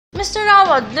مستر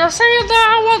عوض، يا سيد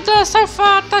عوض، سوف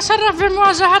أتشرف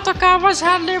بمواجهتك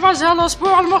وجها لوجه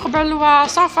الأسبوع المقبل،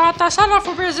 وسوف أتشرف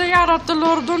بزيارة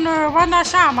الأردن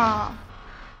ونشامة.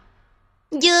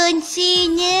 جون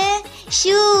سينا،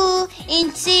 شو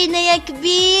انت سينا يا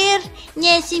كبير؟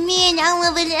 ناس مين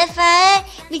عوض الأفعى؟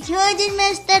 بتهود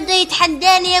الماستر ده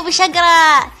يتحداني يا أبو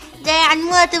شقرة، جاي عن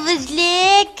موت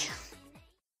برجليك.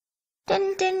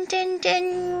 تن تن تن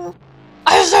تن.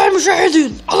 أعزائي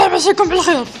المشاهدين، الله يمسيكم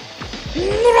بالخير.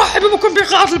 نرحب بكم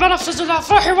بقاعة البنفسجي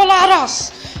للأفراح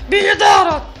والأعراس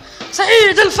بإدارة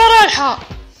سعيد الفرايحة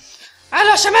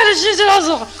على شمال الجيزة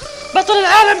الأزرق، بطل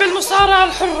العالم بالمصارعة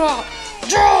الحرة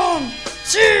جون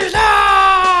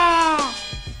سينا،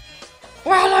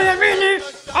 وعلى يميني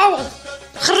عوض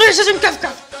خريجة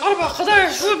مكفكف 4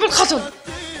 قضايا شهود بالقتل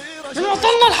من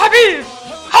وطننا الحبيب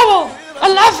عوض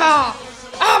الأفعى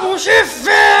أبو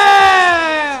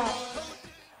شفة.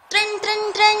 ترن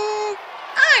ترن ترن.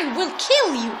 I will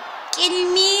kill you. Kill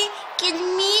me.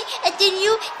 I tell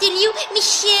you, مش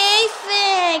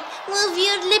شايفك. Move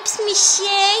your lips، مش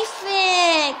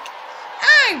شايفك.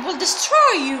 I will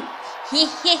destroy you.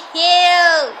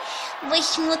 مش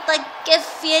متكف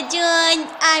يا جون.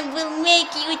 I will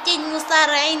make you 10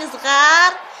 مصارعين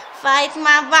صغار فايت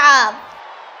مع بعض.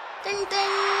 تن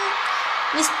تن.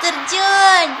 مستر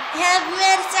جون، هاف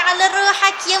ميرسي على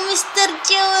روحك يا مستر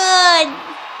جون.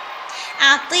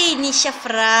 أعطيني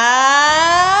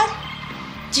شفرات.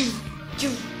 جف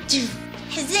جف جف.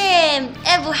 حزام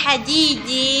أبو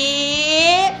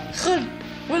حديدي. خذ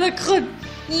ولك خذ.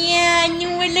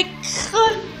 يعني ولك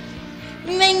خذ.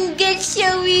 منقل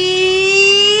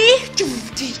شوي.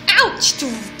 تفتي أوتش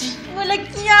تفتي. ولك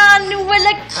يعني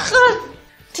ولك خذ.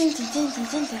 تن تن تن تن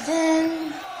تن تن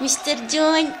تن. مستر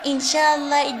جون، إن شاء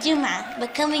الله الجمعة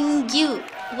becoming you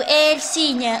وآل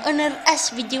سينا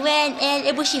ونرقص بديوان آل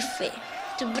أبو شفة.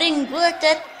 to bring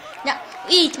water، لا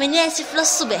eat مناسف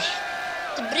للصبح.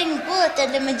 to bring water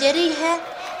لمجاريها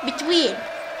between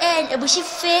آل أبو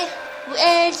شفة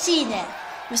وآل سينا.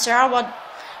 Mr. عوض،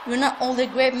 you're not only a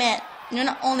great man, you're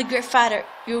not only a great fighter,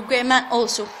 you're a great man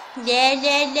also. لا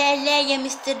لا لا لا يا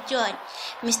مستر جون.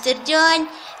 مستر جون،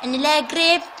 أنا لا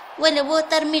جريب ولا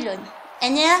ووتر ميلون،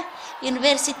 أنا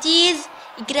universities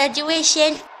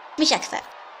graduation مش أكثر.